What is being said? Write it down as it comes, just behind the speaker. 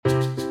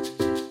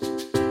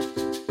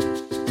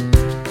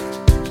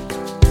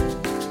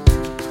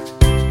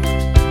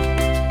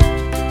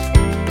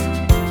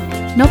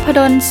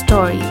Noppadan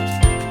Story.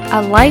 A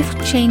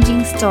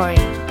life-changing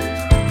story.ส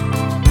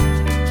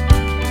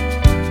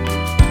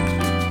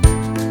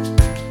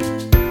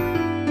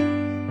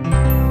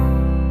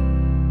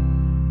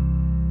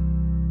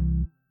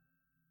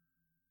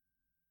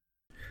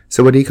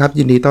สดีครับ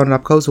ยินดีต้อนรั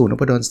บเข้าสู่น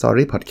พดลสตอ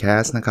รี่พอดแค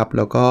สต์นะครับแ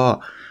ล้วก็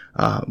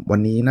วัน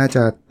นี้น่าจ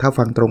ะถ้า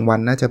ฟังตรงวัน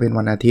น่าจะเป็น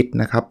วันอาทิตย์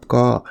นะครับ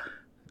ก็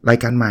ราย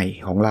การใหม่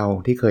ของเรา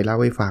ที่เคยเล่า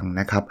ให้ฟัง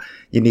นะครับ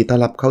ยินดีต้อน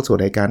รับเข้าสู่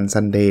รายการ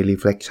Sunday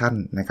Reflection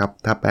นะครับ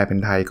ถ้าแปลเป็น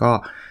ไทยก็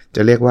จ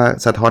ะเรียกว่า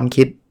สะท้อน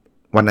คิด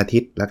วันอาทิ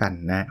ตย์แล้วกัน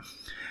นะ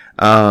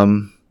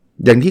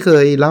อย่างที่เค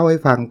ยเล่าให้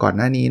ฟังก่อนห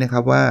น้านี้นะครั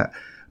บว่า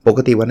ปก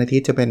ติวันอาทิต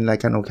ย์จะเป็นราย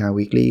การ OKR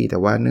Weekly แต่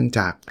ว่าเนื่องจ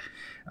าก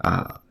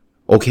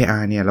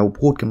OKR เนี่ยเรา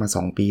พูดกันมา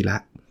2ปีแ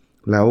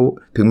ล้ว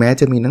ถึงแม้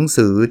จะมีหนัง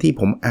สือที่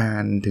ผมอ่า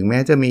นถึงแม้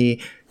จะมี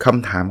ค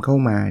ำถามเข้า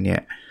มาเนี่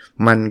ย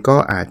มันก็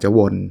อาจจะว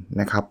น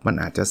นะครับมัน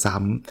อาจจะซ้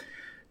ำ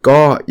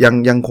ก็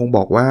ยังคงบ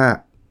อกว่า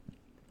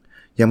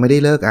ยังไม่ได้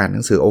เลิกอ่านห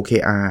นังสือ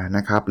OKR น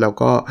ะครับแล้ว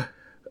ก็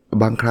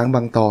บางครั้งบ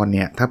างตอนเ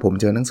นี่ยถ้าผม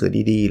เจอหนังสือ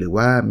ดีๆหรือ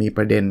ว่ามีป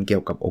ระเด็นเกี่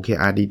ยวกับ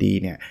OKR ดี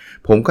ๆเนี่ย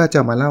ผมก็จะ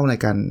มาเล่ารา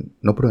ยการ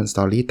นพดลสต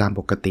อรี่ตาม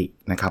ปกติ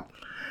นะครับ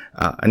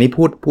อันนี้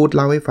พูดเ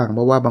ล่าให้ฟังเพ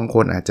ราะว่าบางค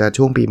นอาจจะ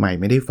ช่วงปีใหม่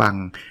ไม่ได้ฟัง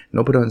น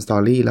พดลสตอ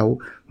รี่แล้ว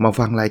มา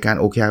ฟังรายการ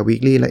OKR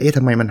Weekly แล้วท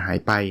ำไมมันหาย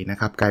ไปนะ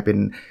ครับกลายเป็น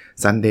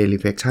Sunday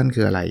Reflection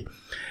คืออะไร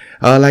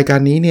รายการ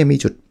นี้เนี่ยมี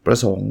จุดประ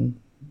สงค์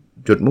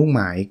จุดมุ่งห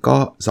มายก็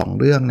2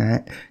เรื่องนะฮ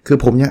ะคือ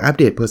ผมยังอัป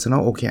เดต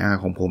Personal OKR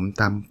ของผม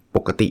ตามป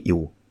กติอ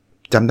ยู่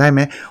จำได้ไหม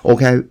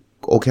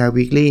OKR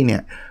Weekly เนี่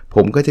ยผ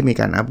มก็จะมี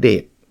การอัปเด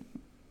ต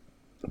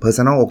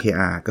Personal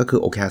OKR ก็คือ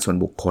OKR ส่วน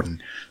บุคคล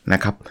นะ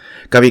ครับ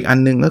กับอีกอัน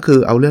นึงก็คือ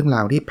เอาเรื่องร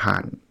าวที่ผ่า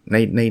น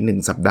ใน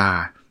1สัปดาห์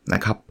น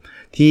ะครับ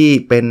ที่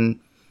เ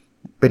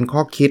ป็นข้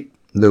อคิด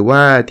หรือว่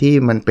าที่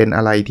มันเป็นอ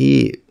ะไรที่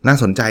น่า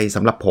สนใจส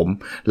ำหรับผม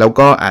แล้ว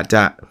ก็อาจจ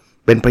ะ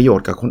เป็นประโยช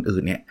น์กับคนอื่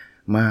นเนี่ย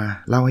มา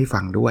เล่าให้ฟั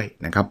งด้วย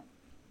นะครับ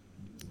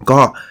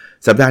ก็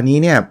สัปดาห์นี้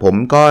เนี่ยผม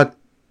ก็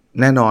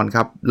แน่นอนค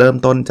รับเริ่ม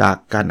ต้นจาก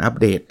การอัป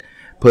เดต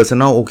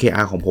Personal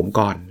OKR ของผม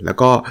ก่อนแล้ว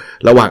ก็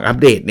ระหว่างอัป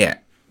เดตเนี่ย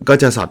ก็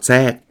จะสอดแทร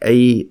กไอ้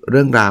เ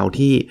รื่องราว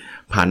ที่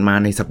ผ่านมา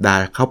ในสัปดาห์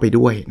เข้าไป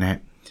ด้วยนะ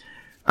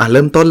เ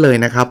ริ่มต้นเลย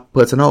นะครับ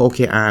Personal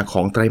OKR ข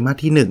องไตรมาส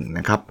ที่1น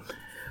ะครับ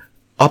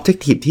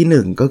Objective ที่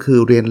1ก็คือ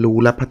เรียนรู้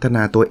และพัฒน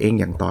าตัวเอง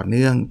อย่างต่อเ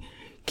นื่อง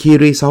Key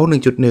Result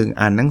 1.1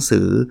 อ่านหนังสื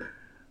อ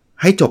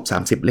ให้จบ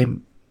30เล่ม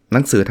ห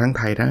นังสือทั้งไ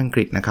ทยทั้งอังก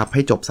ฤษนะครับใ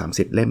ห้จบ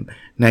30เล่ม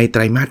ในไต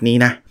รมาสนี้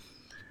นะ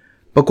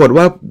ปรากฏ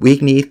ว่าวีค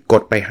นี้ก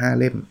ดไป5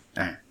เล่ม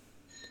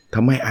ท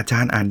ำไมอาจา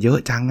รย์อ่านเยอะ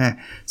จัง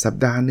สัป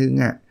ดาห์นึง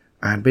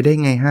อ่านไปได้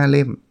ไง5เ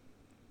ล่ม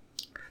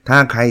ถ้า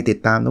ใครติด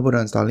ตามนพด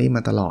ลสตอรี่ม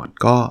าตลอด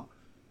ก็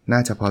น่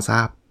าจะพอทร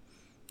าบ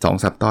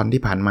2 สัปดาห์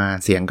ที่ผ่านมา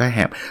เสียงก็แห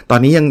บตอน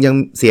นี้ยัง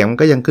เสียง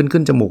ก็ยัง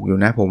ขึ้นจมูกอยู่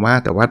นะผมว่า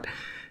แต่ว่า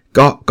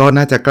ก็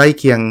น่าจะใกล้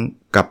เคียง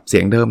กับเสี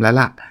ยงเดิมแล้ว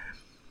ล่ะ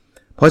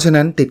เพราะฉะ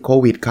นั้นติดโค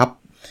วิดครับ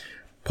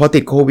พอติ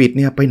ดโควิดเ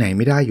นี่ยไปไหนไ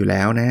ม่ได้อยู่แ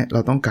ล้วนะเร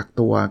าต้องกัก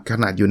ตัวข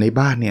นาดอยู่ใน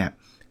บ้านเนี่ย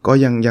ก็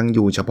ยังอ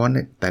ยู่เฉพาะ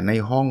แต่ใน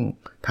ห้อง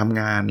ทำ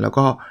งานแล้ว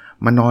ก็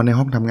มานอนใน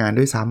ห้องทำงาน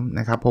ด้วยซ้ำ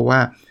นะครับเพราะว่า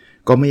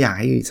ก็ไม่อยาก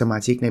ให้สมา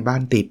ชิกในบ้า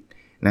นติด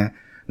นะ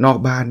นอก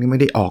บ้านนี่ไม่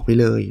ได้ออกไป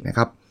เลยนะค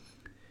รับ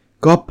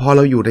ก็พอเร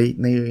าอยู่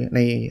ใน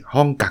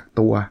ห้องกัก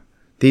ตัว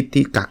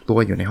ที่กักตัว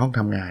อยู่ในห้องท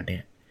ำงานเนี่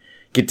ย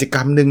กิจกร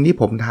รมนึงที่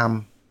ผมท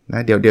ำน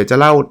ะเดี๋ยวจะ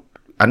เล่า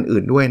อัน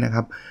อื่นด้วยนะค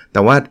รับแ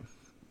ต่ว่า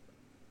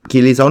คี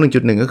รีเซล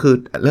 1.1 ก็คือ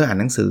เรื่องอ่า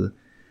นหนังสือ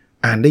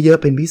อ่านได้เยอะ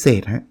เป็นพิเศ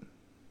ษฮะ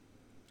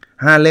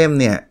5เล่ม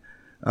เนี่ย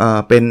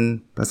เป็น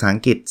ภาษาอั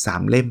งกฤษ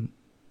3เล่ม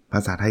ภ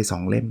าษาไทย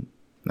2เล่ม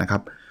นะครั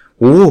บ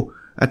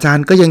อาจาร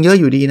ย์ก็ยังเยอะ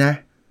อยู่ดีนะ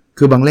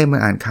คือบางเล่มมั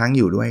นอ่านค้างอ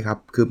ยู่ด้วยครับ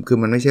คือ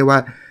มันไม่ใช่ว่า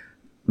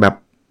แบบ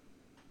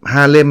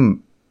5เล่ม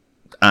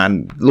อ่าน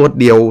รวด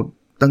เดียว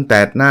ตั้งแต่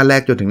หน้าแร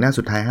กจนถึงหน้า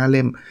สุดท้าย5เ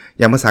ล่ม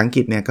อย่างภาษาอังก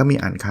ฤษเนี่ยก็มี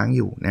อ่านค้างอ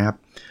ยู่นะครับ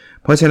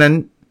เพราะฉะนั้น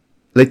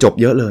เลยจบ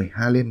เยอะเลย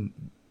5เล่ม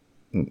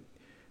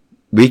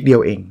วีคเดีย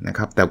วเองนะค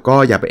รับแต่ก็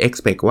อย่าไป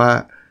expect ว่า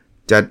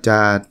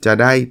จะ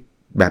ได้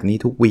แบบนี้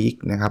ทุกวีค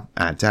นะครับ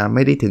อาจจะไ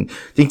ม่ได้ถึง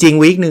จริง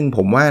ๆวีคนึงผ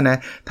มว่านะ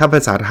ถ้าภ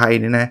าษาไทย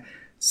เนี่ยนะ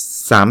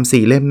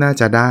 3-4 เล่มน่า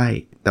จะได้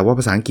แต่ว่าภ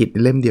าษาอังกฤษ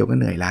เล่มเดียวก็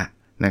เหนื่อยละ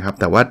นะครับ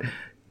แต่ว่า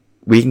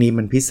วีคนี้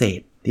มันพิเศษ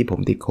ที่ผม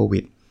ติดโควิ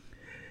ด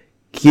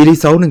Key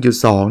Result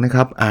 1.2 นะค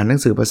รับอ่านหนั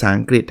งสือภาษา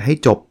อังกฤษให้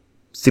จบ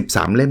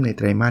13เล่มในไ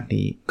ตรมาส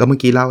นี้ก็เมื่อ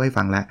กี้เล่าให้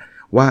ฟังแล้ว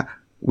ว่า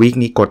วีค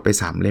นี้กดไป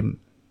3เล่ม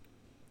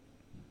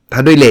ถ้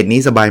าด้วยเรทนี้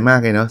สบายมาก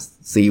เลยเนาะ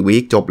4วี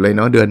คจบเลยเ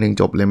นาะเดือนนึง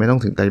จบเลยไม่ต้อ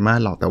งถึงไตรมาส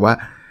หรอกแต่ว่า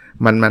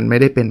มันไม่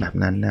ได้เป็นแบบ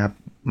นั้นนะครับ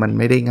มันไ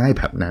ม่ได้ง่าย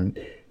แบบนั้น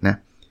นะ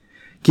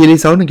Key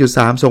Result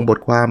 1.3 ส่งบท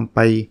คว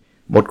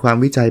าม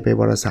วิจัยไป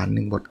วารสาร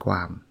1บทคว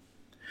าม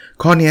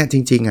ข้อนี้จ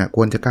ริงๆค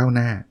วรจะก้าวห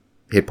น้า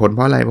เหตุผลเพ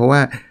ราะอะไรเพราะว่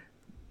า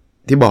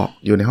ที่บอก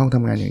อยู่ในห้องท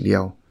ำงานอย่างเดีย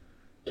ว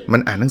มั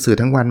นอ่านหนังสือ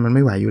ทั้งวันมันไ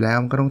ม่ไหวอยู่แล้ว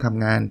มันก็ต้องท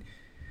ำงาน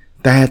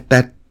แต่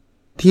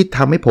ที่ท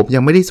ำให้ผมยั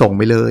งไม่ได้ส่งไ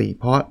ปเลย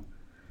เพราะ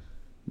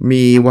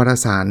มีวาร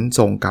สาร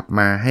ส่งกลับ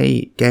มาให้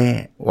แก้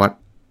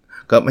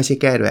ก็ไม่ใช่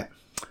แก้ด้วย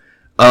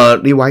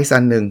รีไวซ์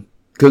อันนึง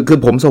คือ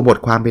ผมส่งบท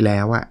ความไปแล้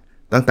ว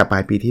ตั้งแต่ปลา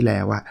ยปีที่แล้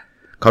ว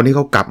คราวนี้เข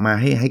ากลับมา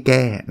ให้แ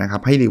ก้นะครั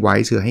บให้รีไว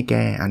ซ์คือให้แ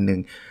ก้อันนึง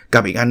กั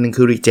บอีกอันนึง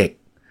คือรีเจ็ค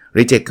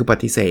reject คือป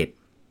ฏิเสธ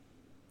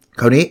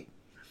คราวนี้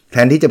แท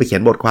นที่จะไปเขีย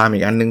นบทความอี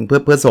กอันนึงเ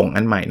พื่อส่ง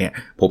อันใหม่เนี่ย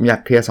ผมอยาก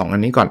เคลียร์2อั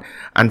นนี้ก่อน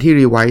อันที่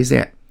revise เ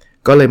นี่ย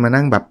ก็เลยมา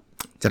นั่งแบบ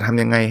จะท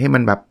ำยังไงให้มั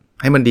นแบบ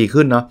ให้มันดี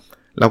ขึ้นเนาะ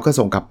เราก็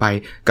ส่งกลับไป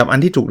กับอัน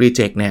ที่ถูก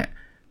reject เนี่ย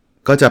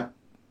ก็จะ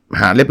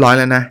หาเรียบร้อย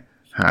แล้วนะ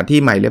หาที่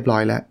ใหม่เรียบร้อ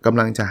ยแล้วกำ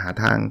ลังจะหา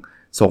ทาง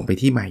ส่งไป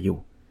ที่ใหม่อยู่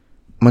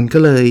มันก็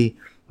เลย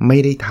ไม่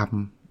ได้ท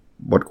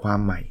ำบทความ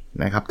ใหม่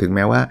นะครับถึงแ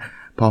ม้ว่า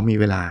พอมี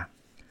เวลา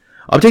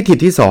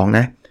Objective ที่2น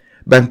ะ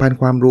แบ่งปัน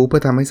ความรู้เพื่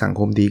อทำให้สัง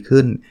คมดี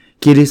ขึ้น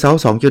Key Result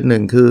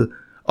 2.1 คือ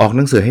ออกห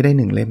นังสือให้ได้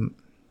1เล่ม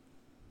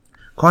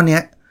ข้อนี้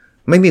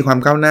ไม่มีความ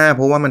ก้าวหน้าเพ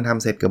ราะว่ามันท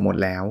ำเสร็จเกือบหมด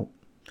แล้ว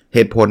เห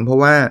ตุผลเพราะ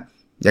ว่า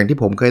อย่างที่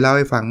ผมเคยเล่าใ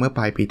ห้ฟังเมื่อป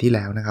ลายปีที่แ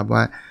ล้วนะครับ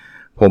ว่า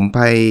ผมไป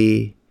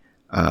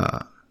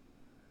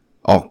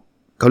ออก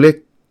เขาเรียก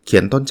เขี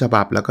ยนต้นฉ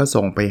บับแล้วก็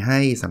ส่งไปให้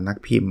สำนัก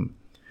พิมพ์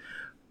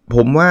ผ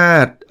มว่า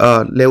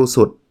เร็ว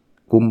สุด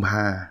กุมภ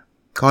า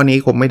ข้อนี้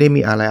คงไม่ได้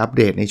มีอะไรอัปเ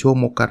ดตในช่วง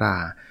มกรา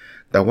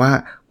แต่ว่า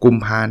กุม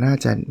ภาน่า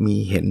จะมี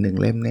เห็น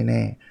1เล่มแ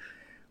น่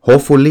ๆ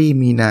Hopefully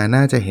มีนา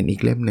น่าจะเห็นอี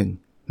กเล่มหนึ่ง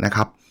นะค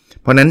รับ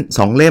เพราะนั้น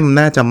2เล่ม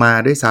น่าจะมา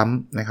ด้วยซ้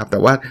ำนะครับแต่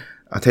ว่า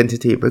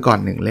tentative ไว้ก่อน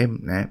1เล่ม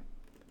นะ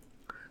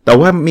แต่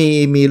ว่า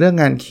มีเรื่อง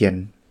งานเขียน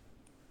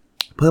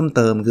เพิ่มเ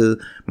ติมคือ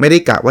ไม่ได้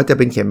กะว่าจะเ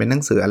ป็นเขียนเป็นหนั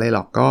งสืออะไรหร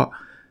อกก็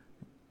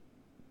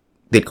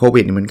ติดโควิ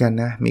ดเหมือนกัน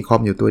นะมีคอ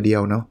มอยู่ตัวเดีย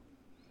วเนาะ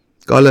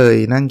ก็เลย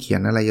นั่งเขีย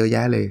นอะไรเยอะแย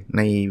ะเลยใ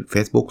น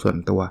Facebook ส่วน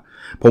ตัว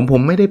ผ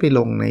มไม่ได้ไปล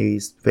งใน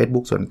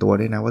Facebook ส่วนตัว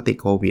ด้วยนะว่าติด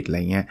โควิดอะไร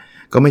เงี้ย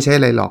ก็ไม่ใช่อ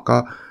ะไรหรอกก็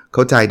เ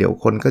ข้าใจเดี๋ยว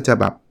คนก็จะ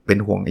แบบเป็น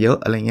ห่วงเยอะ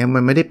อะไรเงี้ยมั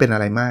นไม่ได้เป็นอะ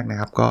ไรมากนะ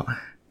ครับ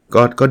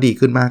ก็ดี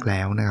ขึ้นมากแ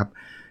ล้วนะครับ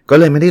ก็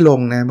เลยไม่ได้ลง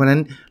นะเพราะนั้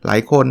นหลาย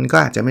คนก็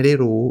อาจจะไม่ได้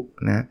รู้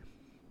นะ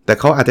แต่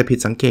เขาอาจจะผิด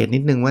สังเกตนิ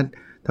ดนึงว่า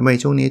ทำไม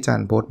ช่วงนี้อาจาร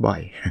ย์โพสต์บ่อย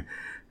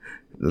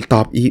ต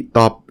อ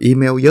บอี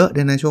เมลเยอะ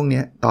ด้วยนะช่วง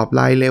นี้ตอบไ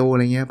ลน์เร็วอะไ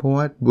รเงี้ยเพราะ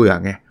ว่าเบื่อ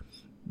ไง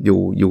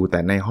อยู่แต่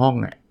ในห้อง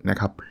นะ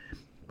ครับ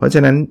เพราะฉ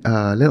ะนั้น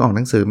เรื่องออกห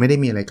นังสือไม่ได้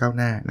มีอะไรก้าว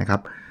หน้านะครั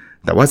บ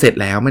แต่ว่าเสร็จ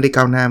แล้วไม่ได้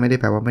ก้าวหน้าไม่ได้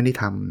แปลว่าไม่ได้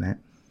ทำนะ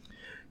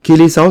Key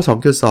Result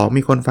 2.2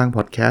 มีคนฟังพ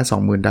อดแคสต์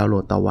 20,000 ดาวน์โหล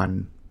ดต่อวัน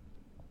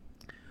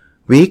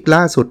วีคล่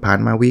าสุดผ่าน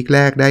มาวีคแร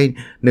กได้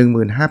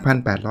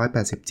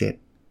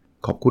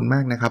 15,887 ขอบคุณม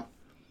ากนะครับ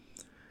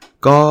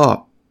ก็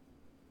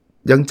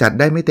ยังจัด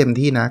ได้ไม่เต็ม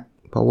ที่นัก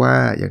เพราะว่า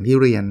อย่างที่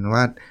เรียน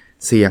ว่า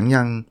เสียง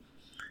ยัง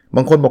บ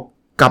างคนบอก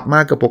กลับมา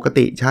กับปก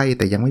ติใช่แ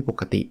ต่ยังไม่ป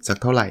กติสัก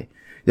เท่าไหร่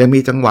ยังมี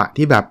จังหวะ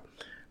ที่แบบ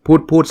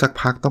พูดสัก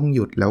พักต้องห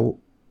ยุดแล้ว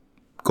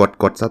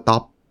กด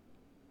stop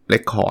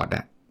record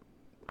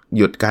ห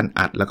ยุดการ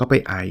อัดแล้วก็ไป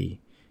ไอ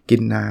กิ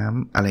นน้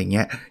ำอะไรเ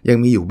งี้ยยัง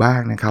มีอยู่บ้าง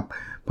นะครับ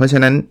เพราะฉะ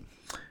นั้น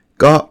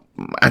ก็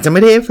อาจจะไ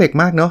ม่ได้เอฟเฟกต์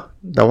มากเนาะ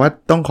แต่ว่า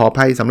ต้องขออ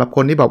ภัยสำหรับค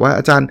นที่บอกว่า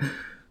อาจารย์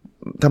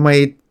ทำไม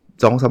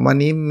 2-3 วัน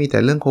นี้มีแต่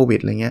เรื่องโควิด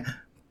อะไรเงี้ย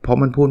เพราะ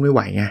มันพูดไม่ไห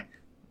วไง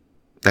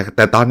แ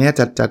ต่ตอนนี้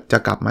จะ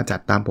กลับมาจัด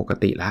ตามปก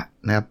ติแล้ว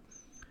นะครับ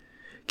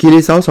Key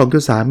Result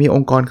 2.3 มีอ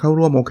งค์กรเข้า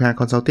ร่วม OKR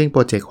Consulting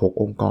Project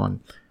 6 องค์กร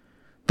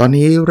ตอน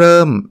นี้เ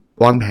ริ่ม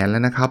วางแผนแล้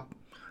วนะครับ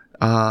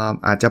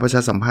อาจจะประช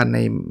าสัมพันธ์ใน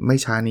ไม่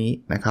ช้านี้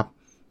นะครับ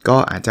ก็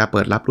อาจจะเ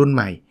ปิดรับรุ่นใ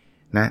หม่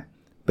นะ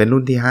เป็น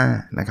รุ่นที่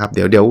5นะครับเ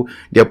ดี๋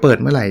ยวเปิด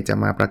เมื่อไหร่จะ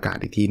มาประกาศ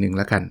อีกทีนึงแ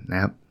ล้วกันนะ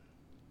ครับ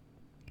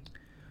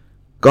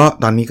ก็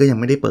ตอนนี้ก็ยัง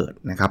ไม่ได้เปิด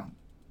นะครับ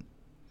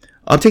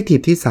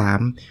Objective ที่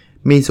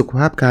3มีสุขภ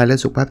าพกายและ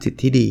สุขภาพจิต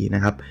ที่ดีน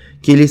ะครับ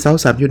Key Result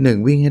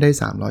 3.1 วิ่งให้ได้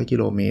300กิ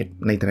โลเมตร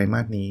ในไตรม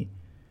าสนี้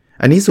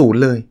อันนี้ศูนย์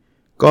เลย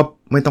ก็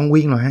ไม่ต้อง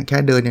วิ่งหรอกฮะแค่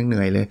เดินยังเห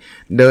นื่อยเลย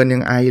เดินยั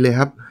งไอเลย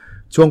ครับ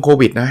ช่วงโค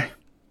วิดนะ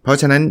เพราะ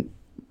ฉะนั้น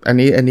อัน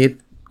นี้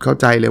เข้า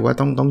ใจเลยว่า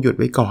ต้องหยุด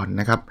ไว้ก่อน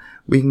นะครับ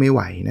วิ่งไม่ไห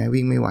วนะ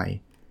วิ่งไม่ไหว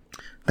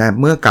แต่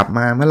เมื่อกลับม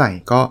าเมื่อไหร่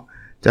ก็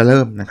จะเ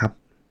ริ่มนะครับ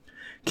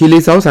Key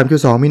Result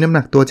 3.2 มีน้ำห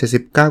นักตัว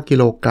79กิ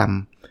โลกรัม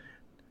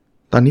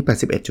ตอนนี้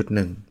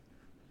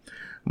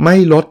 81.1 ไม่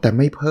ลดแต่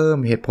ไม่เพิ่ม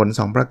เหตุผล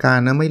2ประการ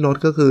นะไม่ลด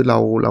ก็คือเร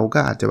าก็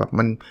อาจจะแบบ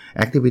มัน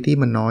activity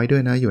มันน้อยด้ว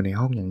ยนะอยู่ใน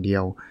ห้องอย่างเดี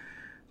ยว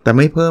แต่ไ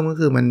ม่เพิ่มก็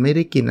คือมันไม่ไ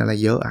ด้กินอะไร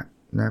เยอะ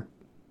นะ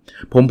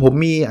ผม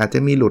อาจจะ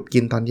มีหลุดกิ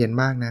นตอนเย็น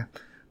บ้างนะ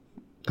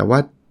แต่ว่า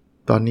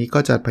ตอนนี้ก็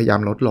จะพยายาม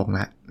ลดลงแ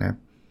ล้วนะ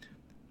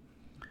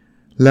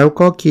แล้ว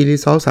ก็ Key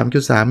Result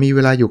 3.3 มีเว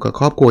ลาอยู่กับ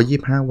ครอบครัว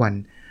25วัน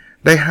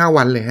ได้5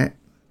วันเลยฮะ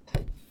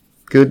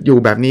คืออยู่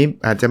แบบนี้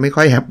อาจจะไม่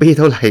ค่อยแฮปปี้เ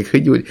ท่าไหร่คื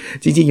ออยู่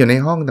จริงๆอยู่ใน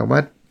ห้องแต่ว่า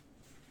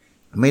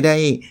ไม่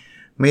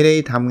ได้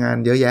ทำงาน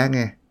เยอะแยะไ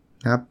ง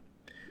ครับ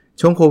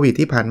ช่วงโควิด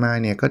ที่ผ่านมา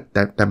เนี่ยก็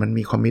แต่มัน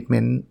มีคอมมิตเม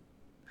นต์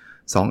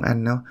2อัน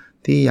เนาะ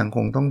ที่ยังค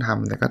งต้องท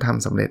ำแต่ก็ท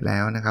ำสำเร็จแล้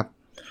วนะครับ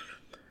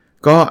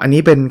ก็อัน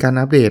นี้เป็นการ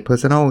อัปเดต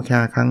Personal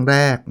OKR ครั้งแร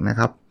กนะ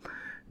ครับ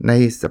ใน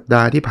สัปด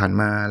าห์ที่ผ่าน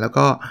มาแล้ว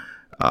ก็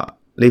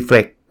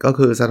reflect ก็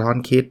คือสะท้อน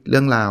คิดเ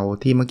รื่องราว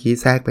ที่เมื่อกี้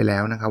แทรกไปแล้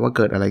วนะครับว่าเ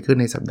กิดอะไรขึ้น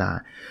ในสัปดาห์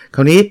คร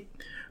าวนี้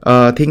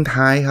ทิ้ง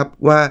ท้ายครับ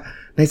ว่า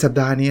ในสัป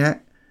ดาห์นี้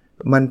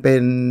มันเ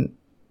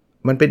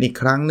ป็นอีก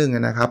ครั้งหนึ่งน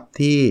ะครับ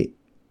ที่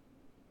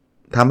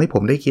ทำให้ผ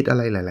มได้คิดอะไ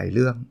รหลายๆเ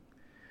รื่อง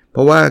เพ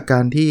ราะว่ากา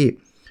รที่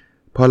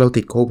พอเรา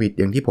ติดโควิด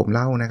อย่างที่ผมเ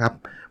ล่านะครับ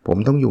ผม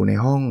ต้องอยู่ใน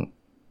ห้อง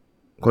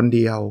คนเ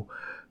ดียว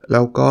แ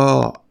ล้วก็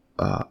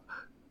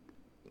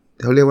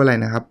เขาเรียกว่าอะไร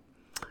นะครับ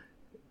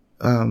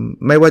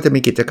ไม่ว่าจะมี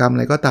กิจกรรมอะ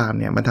ไรก็ตาม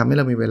เนี่ยมันทำให้เ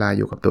รามีเวลาอ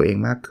ยู่กับตัวเอง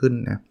มากขึ้น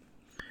นะ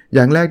อ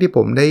ย่างแรกที่ผ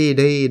มได้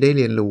เ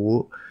รียนรู้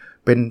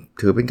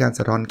ถือเป็นการส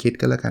ะท้อนคิด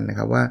ก็แล้วกันนะค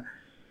รับว่า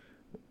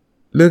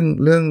เ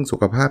รื่องสุ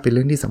ขภาพเป็นเ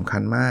รื่องที่สำคั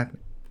ญมาก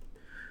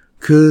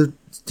คือ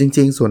จ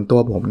ริงๆส่วนตัว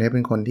ผมเนี่ยเป็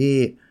นคนที่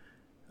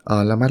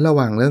ระมัดระ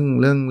วังเ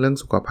รื่อง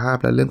สุขภาพ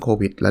และเรื่องโค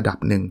วิดระดับ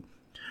หนึ่ง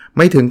ไ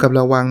ม่ถึงกับ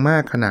ระวังมา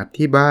กขนาด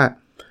ที่ว่า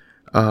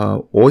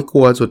โอ้ยก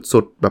ลัวสุ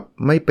ดๆแบบ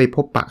ไม่ไปพ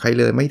บปะใคร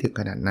เลยไม่ถึง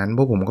ขนาดนั้นเพ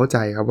ราะผมเข้าใจ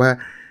ครับว่า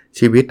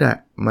ชีวิตอ่ะ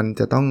มัน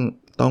จะต้อ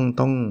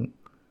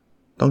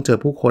งเจอ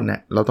ผู้คนน่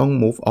ะเราต้อง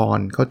move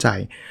on เข้าใจ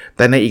แ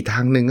ต่ในอีกท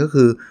างหนึ่งก็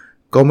คือ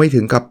ก็ไม่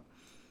ถึงกับ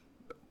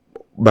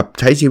แบบ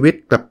ใช้ชีวิต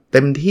แบบเ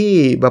ต็มที่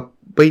แบบ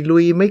ไปลุ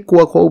ยไม่กลั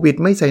วโควิด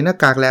ไม่ใส่หน้า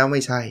กากแล้วไ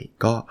ม่ใช่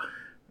ก็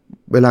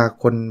เวลา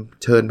คน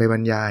เชิญไปบร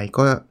รยาย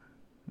ก็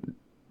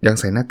ยัง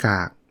ใส่หน้าก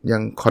ากยั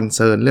งคอนเ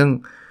ซิร์นเรื่อ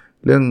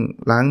ง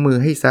ล้างมือ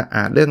ให้สะอ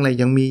าดเรื่องอะไร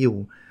ยังมีอยู่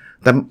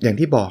แต่อย่าง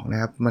ที่บอกน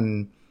ะครับ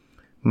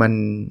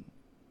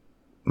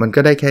มันก็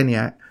ได้แค่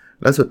นี้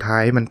แล้วสุดท้า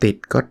ยมันติด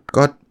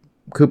ก็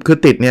คือ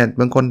ติดเนี่ย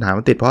บางคนถาม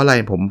ว่าติดเพราะอะไร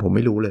ผมไ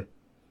ม่รู้เลย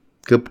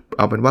คือเ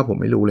อาเป็นว่าผม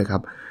ไม่รู้เลยครั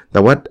บแต่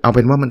ว่าเอาเ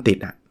ป็นว่ามันติด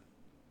อ่ะ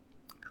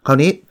คราว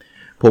นี้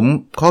ผม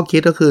ข้อคิ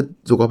ดก็คือ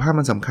สุขภาพ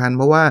มันสำคัญเ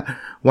พราะว่า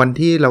วัน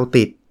ที่เรา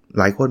ติด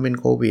หลายคนเป็น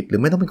โควิดหรื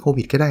อไม่ต้องเป็นโค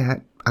วิดก็ได้ฮะ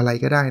อะไร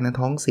ก็ได้นะ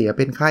ท้องเสียเ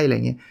ป็นไข้อะไร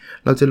เงี้ย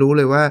เราจะรู้เ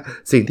ลยว่า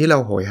สิ่งที่เรา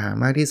โหยหา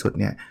มากที่สุด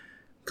เนี่ย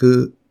คือ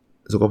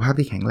สุขภาพ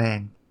ที่แข็งแรง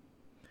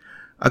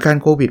อาการ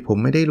โควิดผม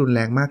ไม่ได้รุนแร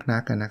งมากนั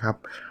กนะครับ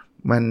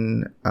มัน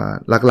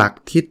หลัก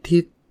ๆ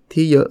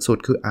ที่เยอะสุด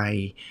คือไอ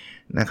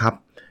นะครับ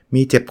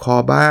มีเจ็บคอ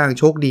บ้าง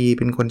โชคดี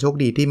เป็นคนโชค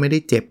ดีที่ไม่ได้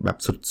เจ็บแบบ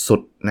สุ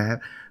ดๆนะครับ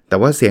แต่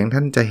ว่าเสียงท่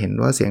านจะเห็น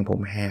ว่าเสียงผม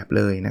แหบ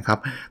เลยนะครับ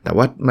แต่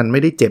ว่ามันไม่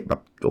ได้เจ็บแบ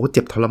บโอ้เ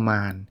จ็บทรม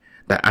าน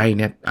แต่ไอเ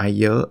นี่ยไอ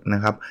เยอะน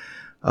ะครับ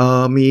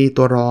มี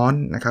ตัวร้อน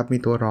นะครับมี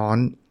ตัวร้อน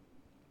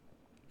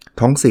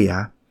ท้องเสีย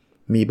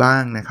มีบ้า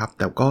งนะครับ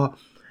แต่ก็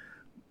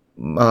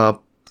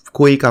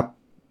คุยกับ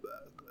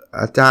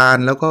อาจาร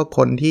ย์แล้วก็ค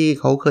นที่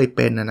เขาเคยเ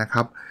ป็นนะค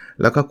รับ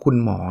แล้วก็คุณ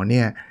หมอเ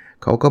นี่ย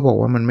เขาก็บอก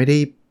ว่ามันไม่ได้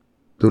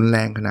รุนแร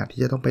งขนาด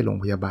ที่จะต้องไปโรง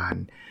พยาบาล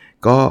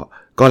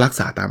ก็รัก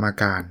ษาตามอา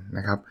การน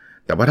ะครับ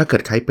แต่ว่าถ้าเกิ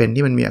ดใครเป็น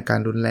ที่มันมีอาการ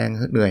รุนแรง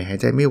เหนื่อยหาย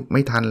ใจไ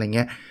ม่ทันอะไรเ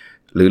งี้ย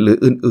หรือ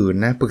อื่น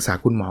ๆนะปรึกษา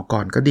คุณหมอก่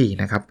อนก็ดี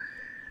นะครับ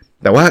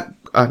แต่ว่า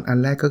อัน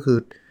แรกก็คือ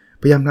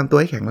พยายามทำตัว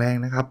ให้แข็งแรง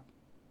นะครับ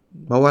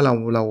เพราะว่าเรา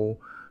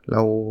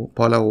พ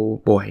อเรา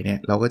ป่วยเนี่ย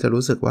เราก็จะ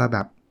รู้สึกว่าแบ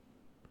บ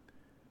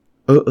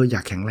อย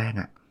ากแข็งแรง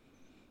อะ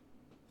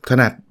ข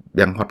นาด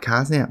อย่างพอดแค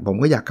สต์เนี่ยผม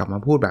ก็อยากกลับมา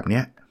พูดแบบเนี้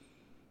ย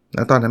แ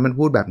ล้วตอนนั้นมัน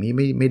พูดแบบนี้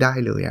ไม่ได้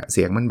เลยอะเ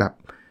สียงมันแบบ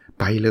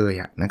ไปเลย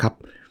อะนะครับ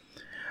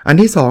อัน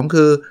ที่2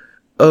คือ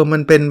มั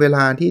นเป็นเวล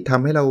าที่ท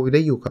ำให้เราไ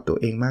ด้อยู่กับตัว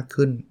เองมาก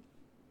ขึ้น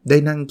ได้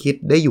นั่งคิด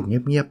ได้อยู่เ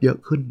งียบๆเยอะ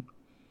ขึ้น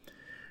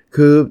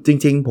คือจ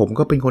ริงๆผม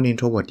ก็เป็นคน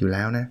introvert อยู่แ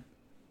ล้วนะ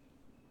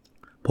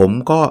ผม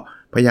ก็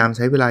พยายามใ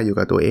ช้เวลาอยู่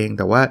กับตัวเองแ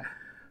ต่ว่า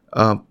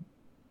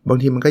บาง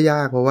ทีมันก็ย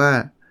ากเพราะว่า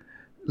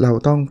เรา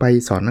ต้องไป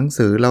สอนหนัง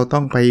สือเราต้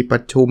องไปปร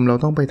ะชุมเรา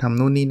ต้องไปทำ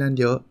นู่นนี่นั่น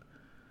เยอะ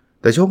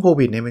แต่ช่วงโค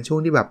วิดเนี่ยเป็นช่วง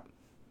ที่แบบ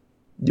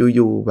อ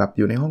ยู่แบบอ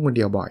ยู่ในห้องคนเ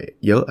ดียวบ่อย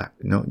เยอะอะ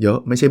เนาะเยอะ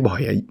ไม่ใช่บ่อย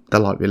ต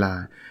ลอดเวลา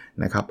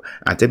นะครับ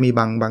อาจจะมี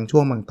บางช่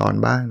วงบางตอน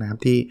บ้างนะครับ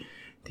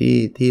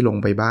ที่ลง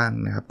ไปบ้าง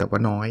นะครับแต่ว่า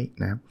น้อย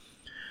นะครับ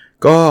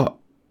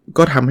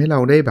ก็ทำให้เรา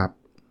ได้แบบ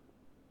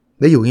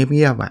ได้อยู่เ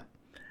งียบๆอ่ะ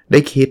ได้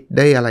คิดไ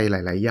ด้อะไรห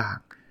ลายๆอย่าง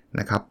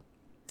นะครับ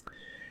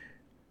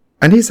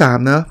อันที่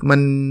3เนอะ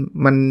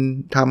มัน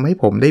ทำให้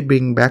ผมได้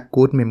bring back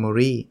good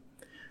memory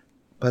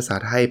ภาษา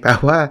ไทยแปล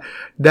ว่า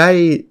ได้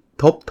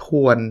ทบท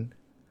วน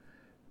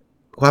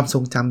ความทร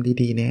งจำ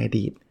ดีๆในอ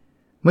ดีต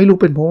ไม่รู้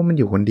เป็นเพราะว่ามัน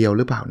อยู่คนเดียวห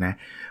รือเปล่านะ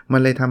มัน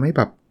เลยทำให้แ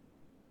บบ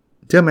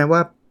เชื่อไหมว่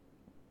า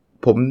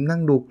ผมนั่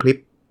งดูคลิป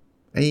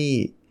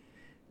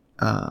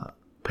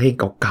เพลง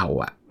เก่า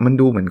ๆอ่ะมัน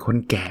ดูเหมือนคน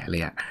แก่เล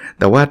ยอ่ะ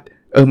แต่ว่า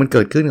มันเ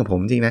กิดขึ้นกับผม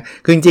จริงนะ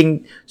คือจริง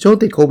ๆช่วง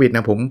ติดโควิดน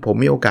ะผม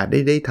มีโอกาส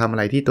ได้ทำอะ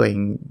ไรที่ตัวเอง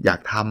อยาก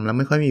ทำแล้วไ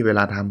ม่ค่อยมีเวล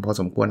าทำพอ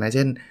สมควรนะเ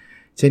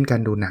ช่นกา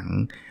รดูหนัง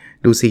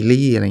ดูซี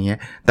รีส์อะไรเงี้ย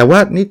แต่ว่า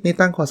นี่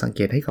ตั้งข้อสังเก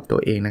ตให้กับตัว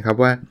เองนะครับ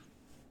ว่า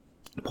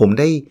ผม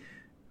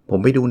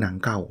ไปดูหนัง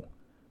เก่า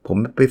ผม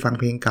ไปฟัง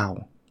เพลงเก่า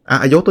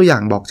ยกตัวอย่า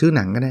งบอกชื่อห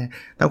นังก็ได้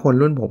ถ้าคน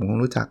รุ่นผมคง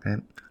รู้จักน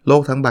ะโล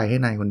กทั้งใบให้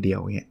นายคนเดียว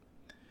เงี้ย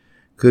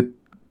คือ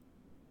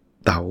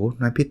เต๋า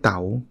นะพี่เต๋า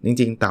จ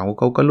ริงๆเต๋าเ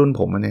ขาก็รุ่น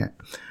ผมเนี่ย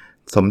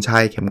สมชา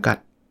ยเข็มกัด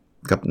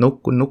กับ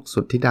คุณนุก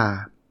สุทธิดา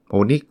โอ้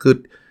นี่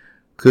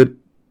คือ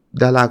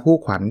ดาราคู่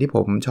ขวัญที่ผ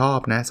มชอบ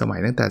นะ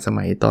ตั้งแต่ส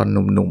มัยตอนห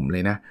นุ่มๆเล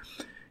ยนะ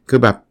คือ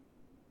แบบ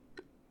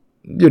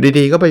อยู่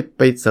ดีๆก็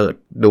ไปเสิร์ช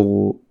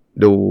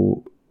ดู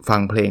ฟั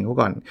งเพลงเขา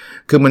ก่อน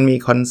คือมันมี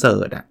คอนเสิ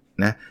ร์ตอะ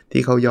นะ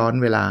ที่เขาย้อน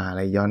เวลาอะไ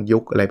รย้อนยุ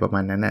คอะไรประมา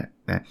ณนั้นนะ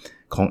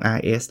ของ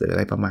RS หรืออะ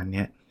ไรประมาณเ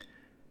นี้ย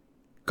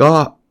ก็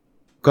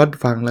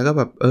ฟังแล้วก็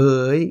แบบ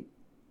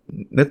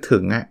นึกถึ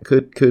งอ่ะคื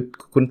อ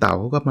คุณเต๋า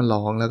เขาก็มา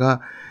ร้องแล้วก็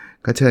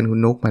เชิญคุณ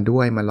นุกมาด้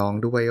วยมาร้อง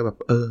ด้วยก็แบบ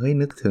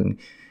นึกถึง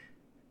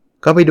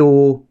ก็ไปดู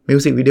มิว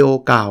สิกวิดีโอ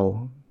เก่า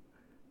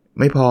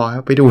ไม่พอครั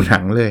บไปดูหนั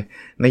งเลย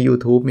ใน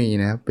YouTube มี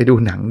นะไปดู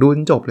หนังดูจ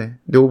นจบเลย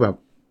ดูแบบ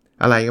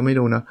อะไรก็ไม่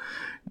รู้เนาะ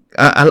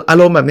อา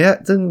รมณ์แบบเนี้ย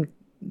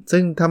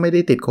ซึ่งถ้าไม่ได้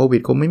ติดโควิ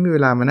ดคงไม่มีเว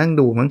ลามานั่ง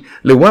ดูมั้ง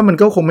หรือว่ามัน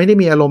ก็คงไม่ได้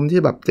มีอารมณ์ที่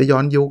แบบจะย้อ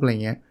นยุคอะไร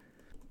เงี้ย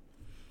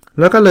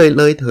แล้วก็เ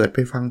ลยเถิดไป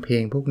ฟังเพล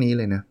งพวกนี้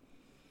เลยนะ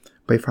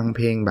ไปฟังเพ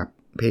ลงแบบ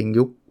เพลง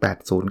ยุค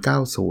80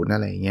 90อะ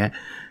ไรอย่างเงี้ย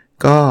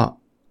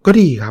ก็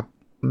ดีครับ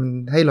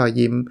ให้รอย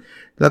ยิ้ม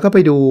แล้วก็ไป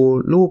ดู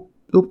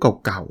รูป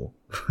เก่า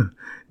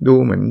ๆดู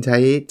เหมือน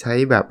ใช้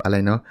แบบอะไร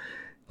เนาะ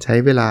ใช้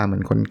เวลาเหมื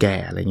อนคนแก่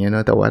อะไรเงี้ยเน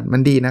าะแต่ว่ามั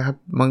นดีนะครับ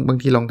บาง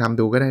ทีลองทำ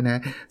ดูก็ได้นะ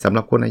สำห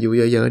รับคนอายุ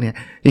เยอะๆเนี่ย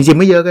จริงๆ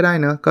ไม่เยอะก็ได้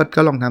เนาะ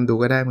ก็ลองทำดู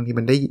ก็ได้บางที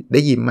มันได้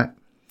ยิ้มอ่ะ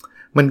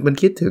มัน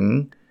คิดถึ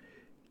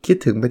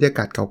งบรรยาก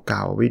าศเก่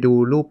าๆไปดู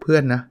รูปเพื่อ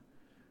นนะ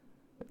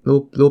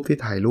รูปที่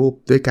ถ่ายรูป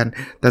ด้วยกัน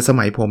แต่ส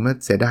มัยผม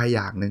เสียดายอ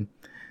ย่างนึง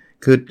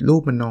คือรู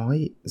ปมันน้อย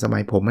สมั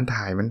ยผมมัน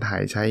ถ่า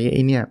ยใช้ไ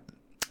อ้เนี่ย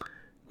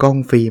กล้อง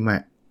ฟิล์มอ่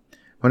ะ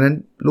เพราะนั้น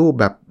รูป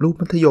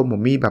มัธยมผ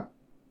มมีแบบ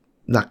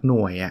หลักห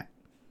น่วยอ่ะ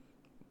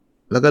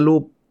แล้วก็รู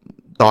ป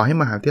ต่อให้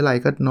มหาวิทยาลัย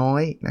ก็น้อ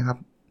ยนะครับ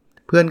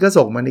เพื่อนก็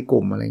ส่งมาในก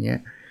ลุ่มอะไรเงี้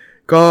ย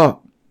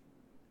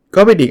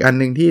ก็เป็นอีกอัน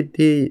นึง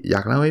ที่อย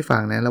ากเล่าให้ฟั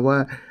งนะแล้วว่า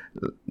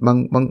บาง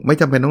ไม่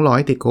จำเป็นต้องรอใ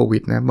ห้ติดโควิ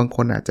ดนะบางค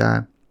นอาจจะ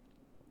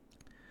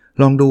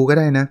ลองดูก็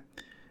ได้นะ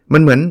มั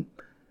นเหมื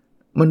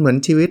อน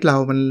ชีวิตเรา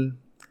มัน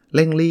เ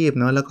ร่งรีบ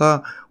เนาะแล้วก็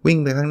วิ่ง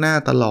ไปข้างหน้า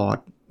ตลอด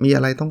มีอ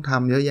ะไรต้องท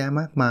ำเยอะแยะ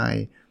มากมาย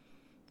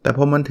แต่พ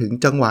อมันถึง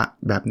จังหวะ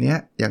แบบเนี้ย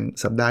อย่าง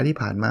สัปดาห์ที่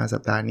ผ่านมาสั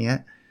ปดาห์นี้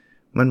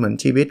มันเหมือน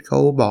ชีวิตเขา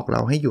บอกเร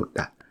าให้หยุด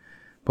อ่ะ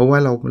เพราะว่า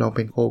เราเ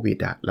ป็นโควิด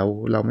อ่ะเ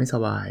ราไม่ส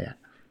บายอ่ะ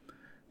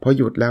พอ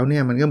หยุดแล้วเนี่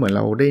ยมันก็เหมือนเ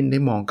ราได้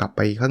มองกลับไ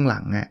ปข้างหลั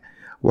งอ่ะ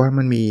ว่า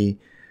มันมี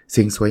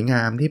สิ่งสวยง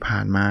ามที่ผ่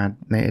านมา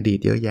ในอดีต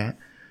เยอะแยะ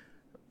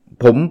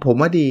ผม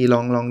ว่าดี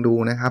ลองดู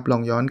นะครับลอ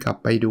งย้อนกลับ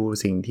ไปดู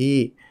สิ่งที่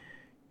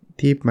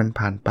มัน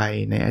ผ่านไป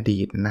ในอดี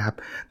ตนะครับ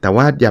แต่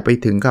ว่าอย่าไป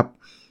ถึงกับ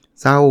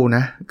เศร้าน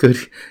ะ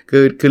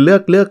คือเลือ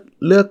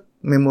ก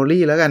เมมโมรี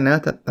แล้วกันนะ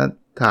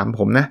ถามผ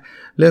มนะ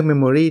เลือกเมม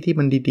โมรีที่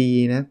มันดี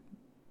ๆนะ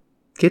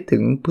คิดถึ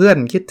งเพื่อน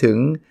คิดถึง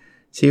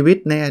ชีวิต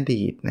ในอ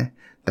ดีตนะ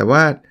แต่ว่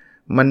า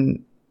มั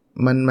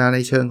นมาใน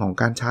เชิงของ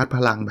การชาร์จพ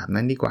ลังแบบ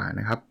นั้นดีกว่า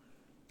นะครับ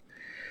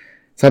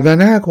สัปดาห์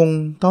หน้าคง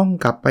ต้อง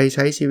กลับไปใ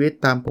ช้ชีวิต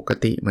ตามปก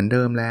ติเหมือนเ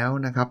ดิมแล้ว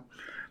นะครับ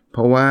เพ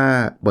ราะว่า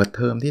เปิดเ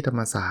ทอมที่ธรร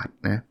มศาสตร์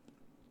นะ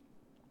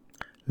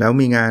แล้ว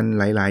มีงาน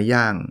หลายๆอ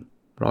ย่าง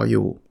รออ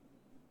ยู่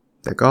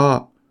แต่ก็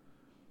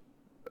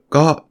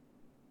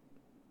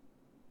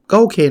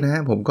โอเคนะฮ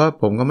ะผม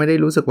ก็ไม่ได้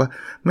รู้สึกว่า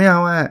ไม่เอา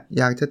ว่า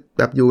อยากจะแ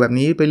บบอยู่แบบ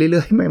นี้ไปเ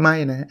รื่อยๆไม่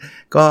นะฮะ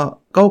ก็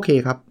โอเค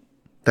ครับ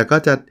แต่ก็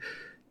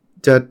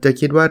จะ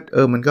คิดว่า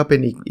มันก็เป็น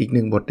อีกห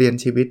นึ่งบทเรียน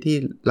ชีวิตที่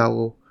เร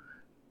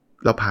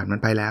าผ่านมัน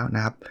ไปแล้วน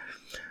ะครับ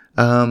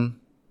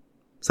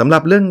สำหรั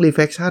บเรื่อง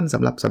reflection ส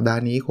ำหรับสัปดา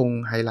ห์นี้คง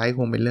ไฮไลท์ค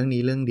งเป็นเรื่อง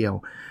นี้เรื่องเดียว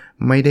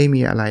ไม่ได้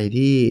มีอะไร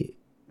ที่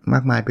ม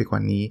ากมายไปกว่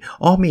านี้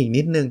มีอีก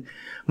นิดนึง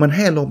มันใ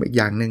ห้อารมณ์อีก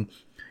อย่างนึง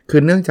คื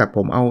อเนื่องจากผ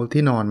มเอา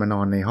ที่นอนมาน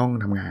อนในห้อง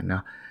ทำงานเนา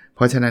ะเพ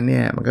ราะฉะนั้นเนี่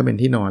ยมันก็เป็น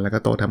ที่นอนแล้วก็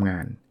โต๊ะทำงา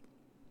น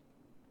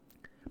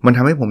มันท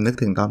ำให้ผมนึก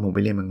ถึงตอนผมไป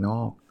เรียนเมืองน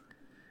อก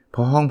เพร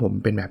าะห้องผม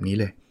เป็นแบบนี้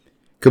เลย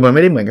คือมันไ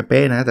ม่ได้เหมือนกับเ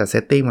ป้นะแต่เซ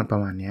ตติ้งมันปร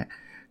ะมาณนี้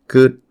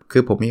คื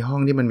อผมมีห้อ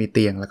งที่มันมีเ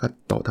ตียงแล้วก็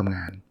โต๊ะทำง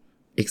าน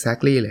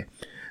exactly เลย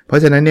เพรา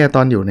ะฉะนั้นเนี่ยต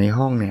อนอยู่ใน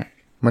ห้องเนี่ย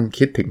มัน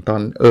คิดถึงตอ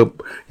น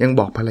ยัง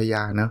บอกภรรย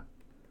านะ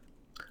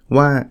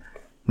ว่า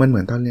มันเหมื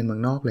อนตอนเรียนเมือ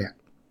งนอกเลยอะ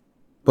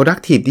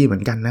productive ดีเหมื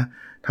อนกันนะ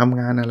ทำ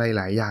งานอะไร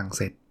หลายอย่างเ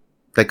สร็จ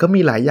แต่ก็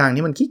มีหลายอย่าง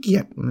ที่มันขี้เกี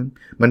ยจ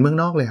เหมือนเมือง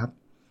นอกเลยครับ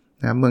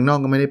นะเมืองนอก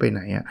ก็ไม่ได้ไปไห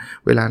นอะ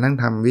เวลานั่ง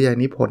ทำวิทยา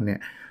นิพนธ์เนี่ย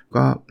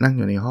ก็นั่งอ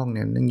ยู่ในห้องเ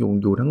นี่ยนั่ง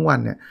อยู่ทั้งวัน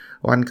เนี่ย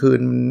วันคืน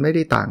ไม่ไ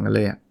ด้ต่างกันเล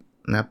ยอะ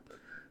นะครับ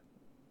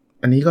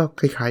อันนี้ก็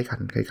คล้ายๆ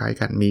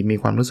กันมี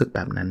ความรู้สึกแบ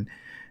บนั้น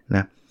น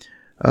ะ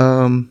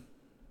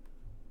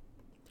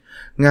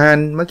งาน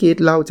เมื่อกี้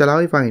เราจะเล่า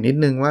ให้ฟังอีกนิด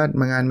นึงว่า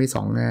มางานมี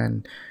2งาน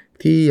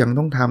ที่ยัง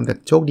ต้องทำแต่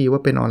โชคดีว่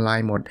าเป็นออนไล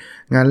น์หมด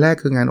งานแรก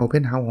คืองาน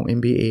Open House ของ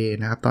MBA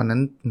นะครับตอนนั้น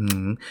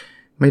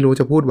ไม่รู้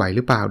จะพูดไหวห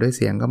รือเปล่าด้วยเ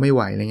สียงก็ไม่ไห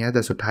วอะไรเงี้ยแ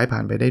ต่สุดท้ายผ่า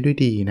นไปได้ด้วย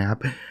ดีนะครับ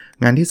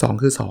งานที่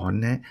2คือสอน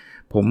นะ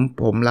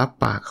ผมรับ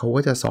ปากเขาว่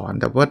าจะสอน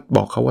แต่ว่าบ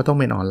อกเขาว่าต้อง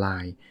เป็นออนไล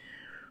น์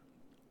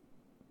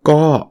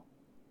ก็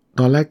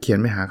ตอนแรกเขียน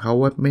ไปหาเขา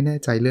ว่าไม่แน่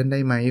ใจเลื่อนได้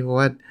ไหมเพราะ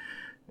ว่า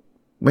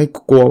ไม่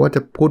กลัวว่าจ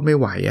ะพูดไม่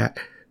ไหวอะ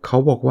เขา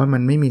บอกว่ามั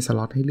นไม่มีส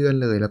ล็อตให้เลื่อน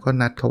เลยแล้วก็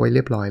นัดเขาไว้เ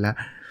รียบร้อยแล้ว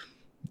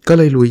ก็เ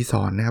ลยลุยส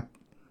อนนะครับ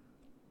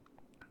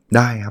ไ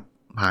ด้ครับ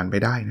ผ่านไป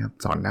ได้นะครับ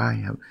สอนได้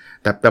ครับ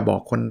แต่บอ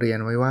กคนเรียน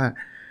ไว้ว่า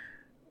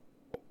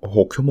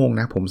6ชั่วโมง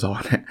นะผมสอ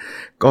น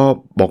ก็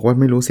บอกว่า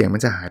ไม่รู้เสียงมั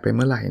นจะหายไปเ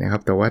มื่อไหร่นะครั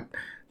บแต่ว่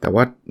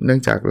าเนื่อ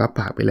งจากรับ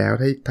ปากไปแล้ว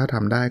ถ้าท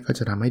ำได้ก็จ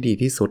ะทำให้ดี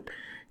ที่สุด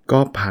ก็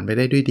ผ่านไปไ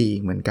ด้ด้วยดี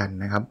เหมือนกัน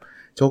นะครับ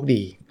โชค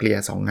ดีเกลี่ย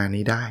2งาน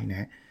นี้ได้น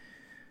ะ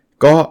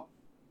ก็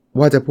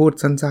ว่าจะพูด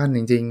สั้นๆจ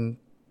ริง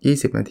ๆ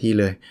20นาที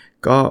เลย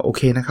ก็โอเ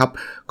คนะครับ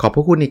ขอบพ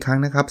ระคุณอีกครั้ง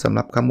นะครับสำห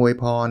รับคำอวย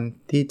พร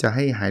ที่จะใ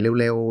ห้หาย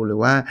เร็วๆหรือ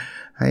ว่า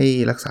ให้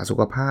รักษาสุ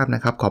ขภาพน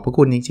ะครับขอบพระ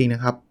คุณจริงๆน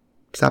ะครับ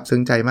ซาบซึ้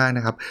งใจมากน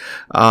ะครับ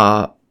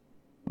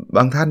บ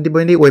างท่านที่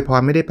ไม่ได้อวยพ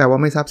รไม่ได้แปลว่า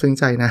ไม่ซาบซึ้ง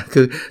ใจนะ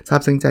คือซา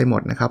บซึ้งใจหม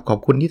ดนะครับขอบ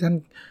คุณที่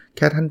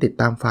ท่านติด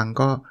ตามฟัง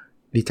ก็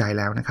ดีใจ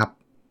แล้วนะครับ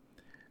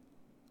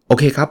โอ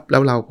เคครับแล้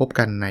วเราพบ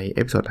กันในเอ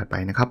พิโซดถัดไป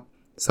นะครับ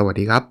สวัส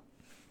ดีครับ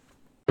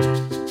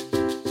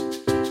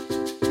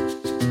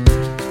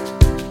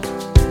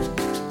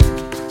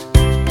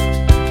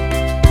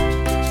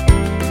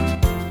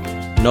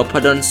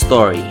Nopadon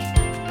Story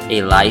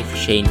a life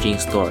changing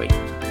story